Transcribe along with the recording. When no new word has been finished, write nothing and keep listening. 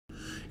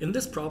In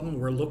this problem,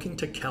 we're looking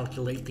to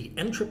calculate the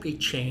entropy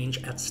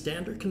change at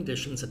standard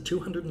conditions at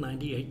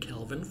 298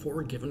 Kelvin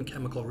for a given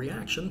chemical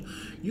reaction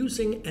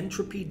using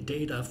entropy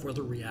data for the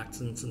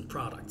reactants and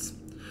products.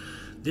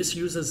 This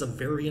uses a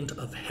variant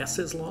of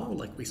Hess's law,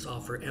 like we saw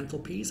for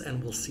enthalpies,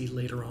 and we'll see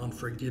later on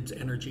for Gibbs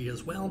energy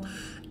as well.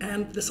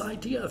 And this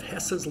idea of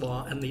Hess's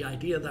law and the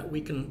idea that we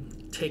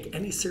can take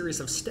any series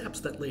of steps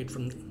that lead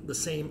from the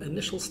same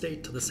initial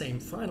state to the same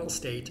final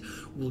state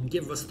will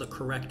give us the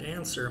correct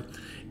answer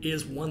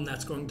is one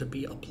that's going to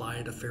be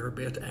applied a fair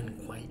bit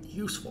and quite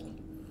useful.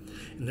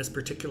 In this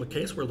particular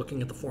case, we're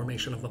looking at the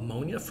formation of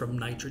ammonia from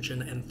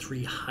nitrogen and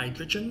 3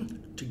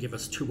 hydrogen to give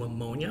us 2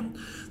 ammonia.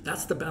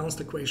 That's the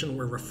balanced equation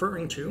we're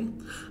referring to.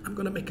 I'm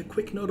going to make a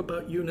quick note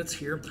about units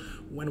here.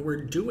 When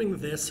we're doing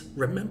this,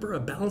 remember a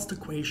balanced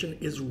equation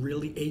is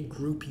really a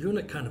group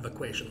unit kind of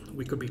equation.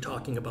 We could be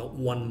talking about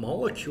 1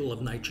 molecule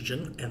of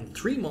nitrogen and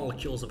 3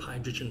 molecules of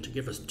hydrogen to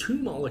give us 2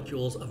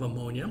 molecules of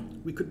ammonia.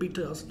 We could be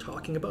just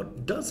talking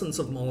about dozens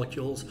of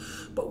molecules,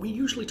 but we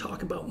usually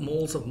talk about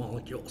moles of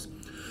molecules.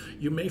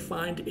 You may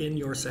find in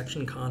your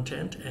section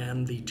content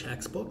and the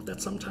textbook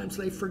that sometimes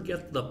they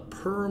forget the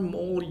per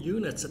mole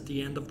units at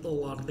the end of a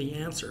lot of the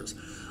answers.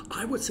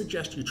 I would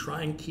suggest you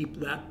try and keep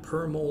that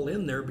per mole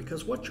in there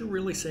because what you're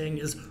really saying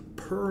is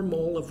per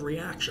mole of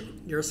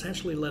reaction. You're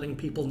essentially letting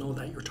people know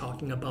that you're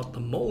talking about the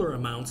molar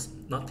amounts,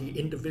 not the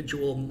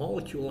individual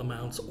molecule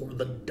amounts or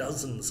the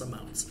dozens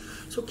amounts.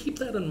 So keep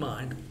that in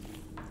mind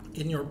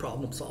in your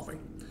problem solving.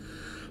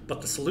 But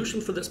the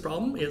solution for this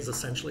problem is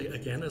essentially,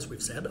 again, as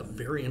we've said, a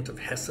variant of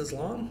Hess's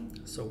law.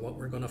 So what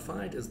we're going to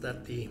find is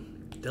that the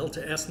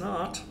delta S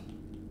naught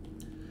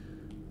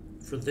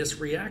for this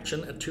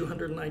reaction at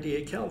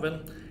 298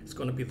 Kelvin is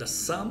going to be the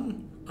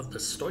sum of the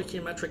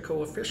stoichiometric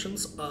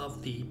coefficients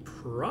of the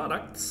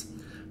products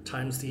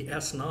times the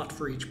S naught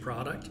for each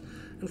product.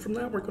 And from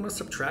that, we're going to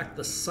subtract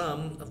the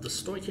sum of the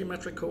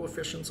stoichiometric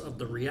coefficients of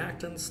the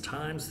reactants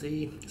times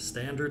the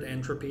standard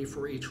entropy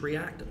for each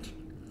reactant.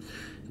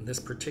 In this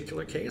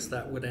particular case,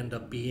 that would end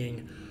up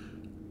being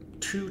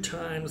 2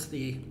 times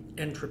the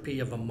entropy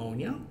of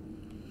ammonia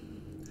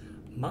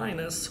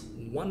minus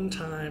 1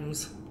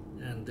 times,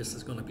 and this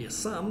is going to be a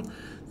sum,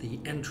 the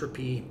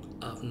entropy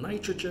of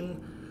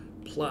nitrogen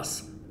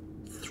plus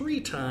 3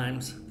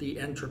 times the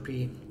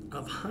entropy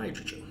of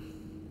hydrogen.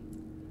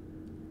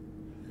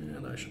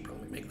 And I should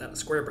probably make that a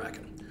square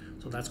bracket.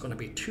 So that's going to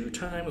be 2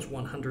 times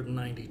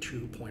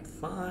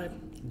 192.5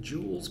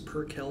 joules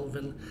per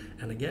Kelvin.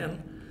 And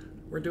again,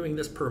 we're doing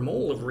this per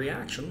mole of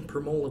reaction,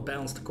 per mole of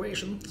balanced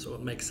equation, so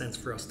it makes sense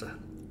for us to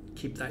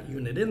keep that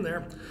unit in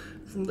there.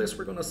 From this,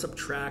 we're going to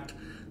subtract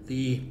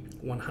the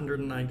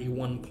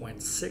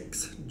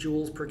 191.6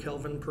 joules per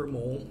Kelvin per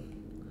mole,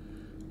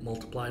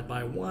 multiplied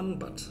by 1,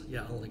 but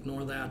yeah, I'll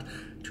ignore that,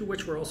 to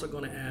which we're also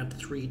going to add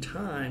 3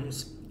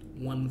 times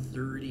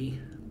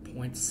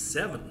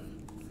 130.7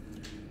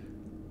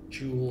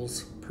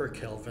 joules per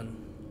Kelvin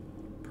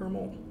per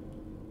mole.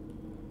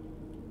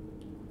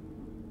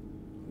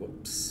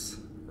 Whoops.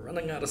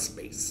 Running out of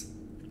space.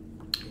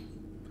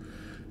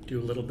 Do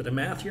a little bit of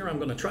math here. I'm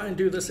going to try and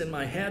do this in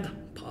my head.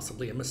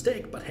 Possibly a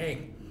mistake, but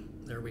hey,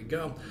 there we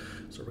go.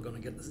 So we're going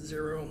to get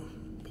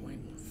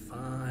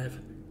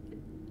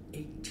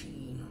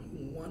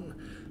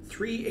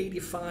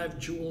 0.5181,385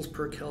 joules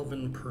per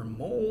Kelvin per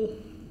mole,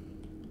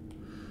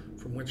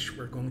 from which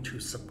we're going to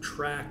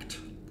subtract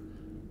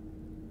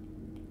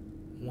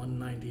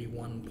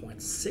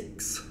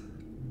 191.6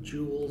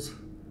 joules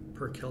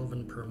per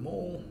Kelvin per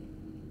mole,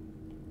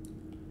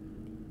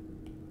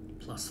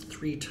 plus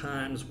 3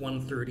 times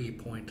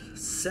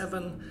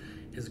 130.7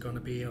 is going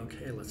to be,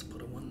 okay, let's put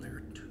a 1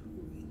 there,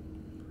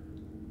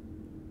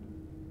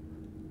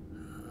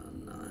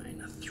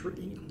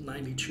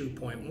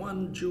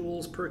 92.1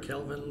 joules per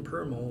Kelvin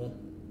per mole.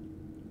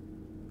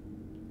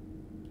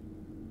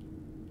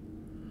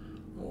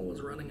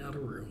 Always running out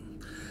of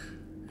room.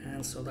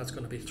 And so that's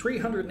going to be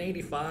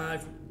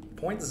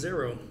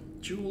 385.0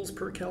 joules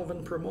per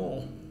Kelvin per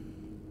mole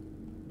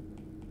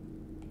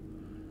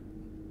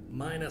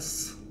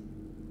minus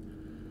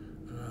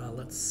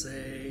let's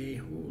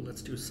say,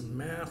 let's do some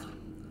math.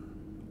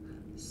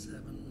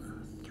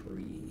 7,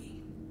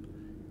 3,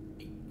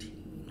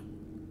 18,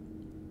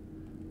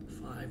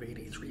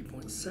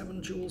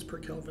 583.7 joules per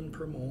Kelvin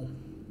per mole.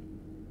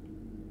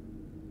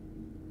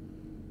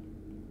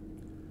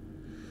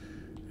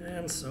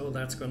 And so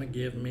that's going to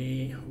give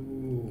me,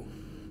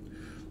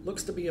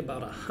 looks to be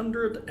about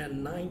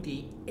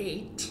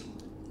 198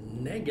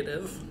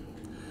 negative.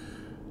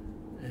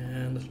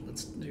 And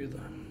let's do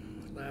the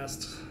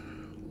last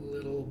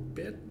little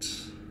bit,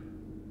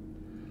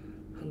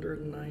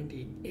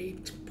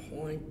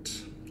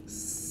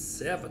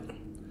 198.7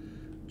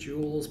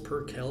 joules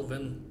per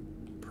Kelvin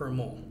per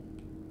mole.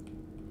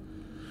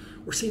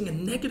 We're seeing a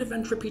negative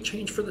entropy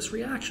change for this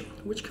reaction,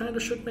 which kind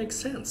of should make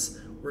sense.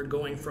 We're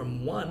going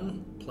from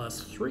 1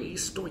 plus 3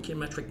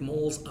 stoichiometric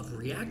moles of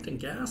reactant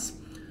gas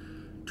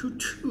to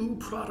 2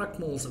 product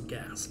moles of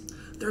gas.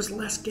 There's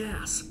less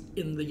gas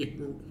in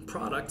the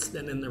products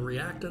than in the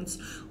reactants.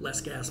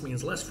 Less gas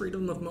means less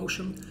freedom of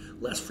motion.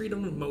 Less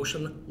freedom of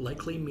motion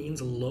likely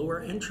means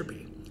lower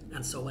entropy.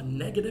 And so a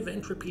negative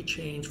entropy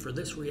change for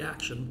this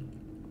reaction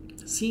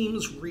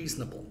seems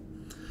reasonable.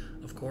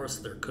 Of course,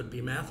 there could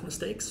be math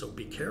mistakes, so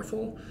be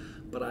careful,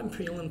 but I'm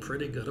feeling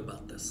pretty good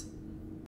about this.